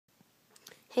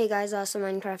Hey guys, Awesome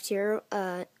Minecraft here,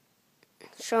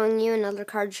 showing you another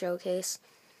card showcase.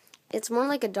 It's more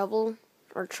like a double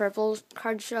or triple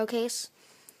card showcase,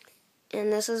 and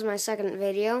this is my second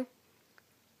video.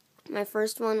 My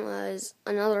first one was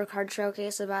another card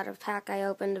showcase about a pack I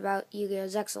opened about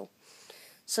Yugioh Zexal.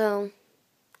 So,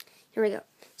 here we go.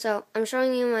 So, I'm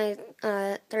showing you my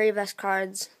 3 best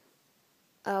cards.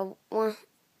 One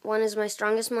is my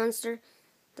strongest monster,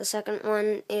 the second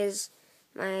one is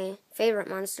my favorite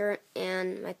monster,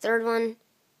 and my third one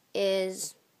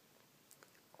is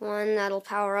one that'll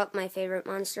power up my favorite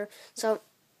monster. So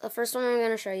the first one I'm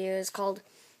going to show you is called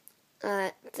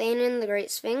Theinen the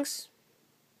Great Sphinx,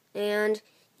 and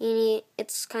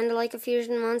it's kind of like a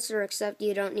fusion monster, except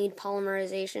you don't need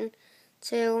polymerization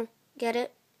to get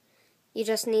it. You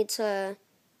just need to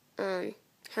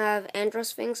have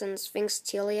Androsphinx and Sphinx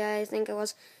Telia, I think it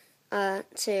was,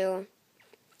 to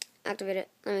activate it.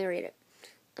 Let me read it.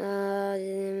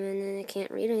 I can't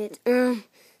read it.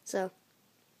 So,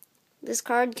 this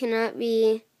card cannot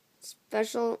be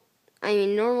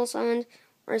normal summoned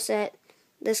or set.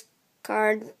 This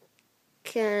card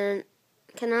cannot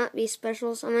be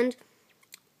special summoned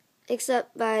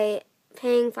except by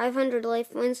paying 500 life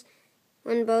points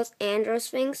when both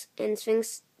Androsphinx and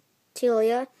Sphinx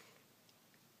Telia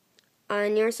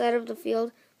on your side of the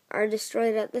field are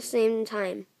destroyed at the same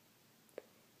time.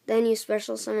 Then you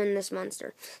special summon this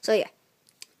monster. So yeah,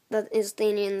 that is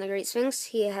Theinen the Great Sphinx.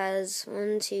 He has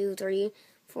 1, 2, 3,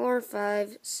 4,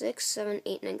 5, 6, 7,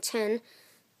 8, 9, 10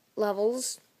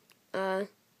 levels,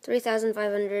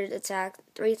 3,500 attack,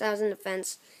 3,000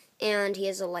 defense, and he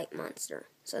is a light monster.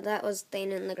 So that was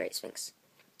Theinen the Great Sphinx.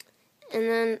 And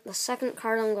then the second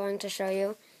card I'm going to show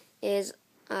you is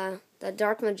the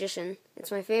Dark Magician.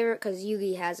 It's my favorite because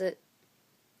Yugioh has it,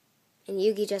 and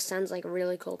Yugioh just sounds like a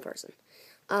really cool person.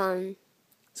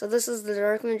 So this is the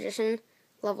Dark Magician,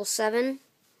 level 7.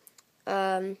 It's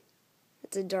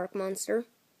a dark monster.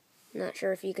 Not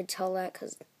sure if you could tell that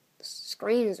because the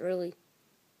screen is really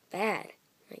bad.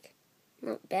 Like,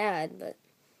 not bad, but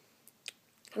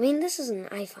I mean, this is an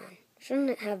iPhone. Shouldn't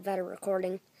it have better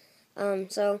recording?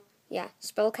 So yeah,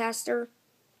 spellcaster,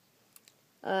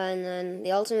 and then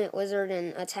the ultimate wizard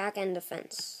in attack and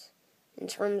defense. In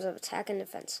terms of attack and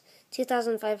defense,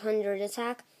 2,500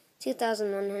 attack,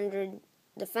 2,100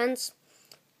 defense,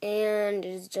 and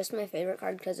it's just my favorite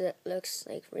card because it looks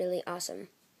like really awesome.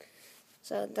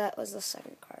 So that was the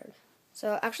second card.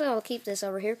 So actually I'll keep this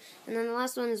over here, and then the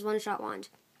last one is One Shot Wand.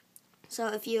 So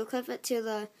if you equip it to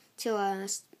a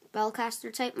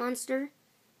spellcaster type monster,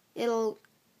 the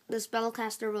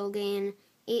spellcaster will gain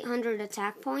 800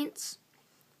 attack points,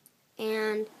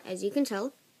 and as you can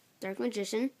tell, Dark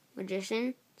Magician,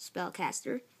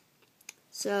 spellcaster.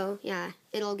 So, yeah,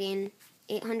 it'll gain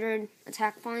 800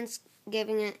 attack points,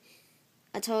 giving it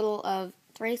a total of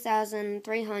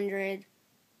 3,300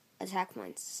 attack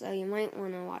points. So you might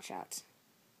want to watch out.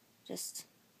 Just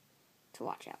to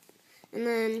watch out. And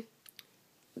then,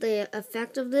 the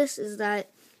effect of this is that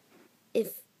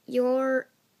if your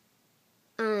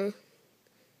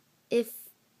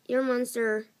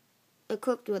monster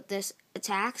equipped with this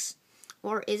attacks,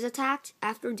 or is attacked,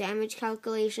 after damage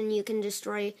calculation you can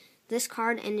destroy this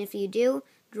card, and if you do,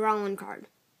 draw 1 card.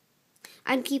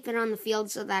 I'd keep it on the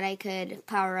field so that I could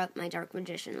power up my Dark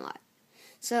Magician a lot.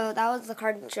 So that was the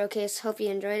card showcase. Hope you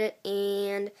enjoyed it,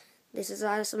 and this is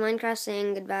Awesome Minecraft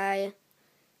saying goodbye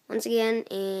once again,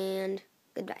 and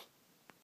goodbye.